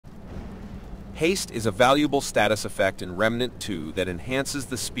Haste is a valuable status effect in Remnant 2 that enhances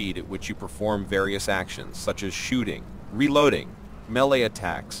the speed at which you perform various actions, such as shooting, reloading, melee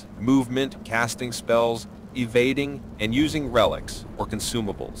attacks, movement, casting spells, evading, and using relics or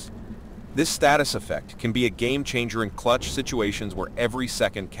consumables. This status effect can be a game changer in clutch situations where every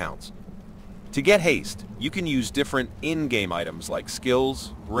second counts. To get haste, you can use different in-game items like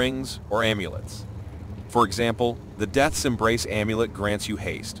skills, rings, or amulets. For example, the Death's Embrace amulet grants you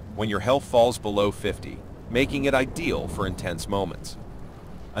haste when your health falls below 50, making it ideal for intense moments.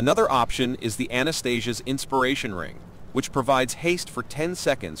 Another option is the Anastasia's Inspiration Ring, which provides haste for 10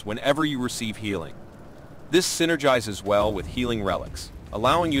 seconds whenever you receive healing. This synergizes well with healing relics,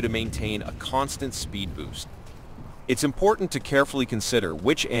 allowing you to maintain a constant speed boost. It's important to carefully consider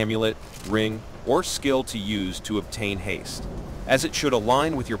which amulet, ring, or skill to use to obtain haste, as it should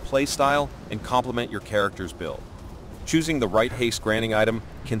align with your playstyle and complement your character's build. Choosing the right haste-granting item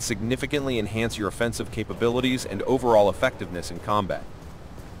can significantly enhance your offensive capabilities and overall effectiveness in combat.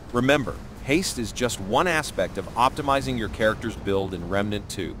 Remember, haste is just one aspect of optimizing your character's build in Remnant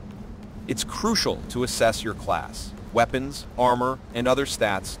 2. It's crucial to assess your class, weapons, armor, and other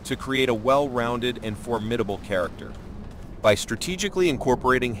stats to create a well-rounded and formidable character. By strategically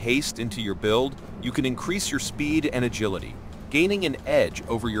incorporating haste into your build, you can increase your speed and agility, gaining an edge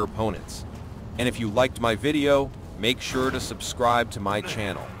over your opponents. And if you liked my video, make sure to subscribe to my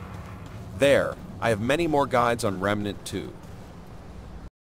channel. There, I have many more guides on Remnant 2.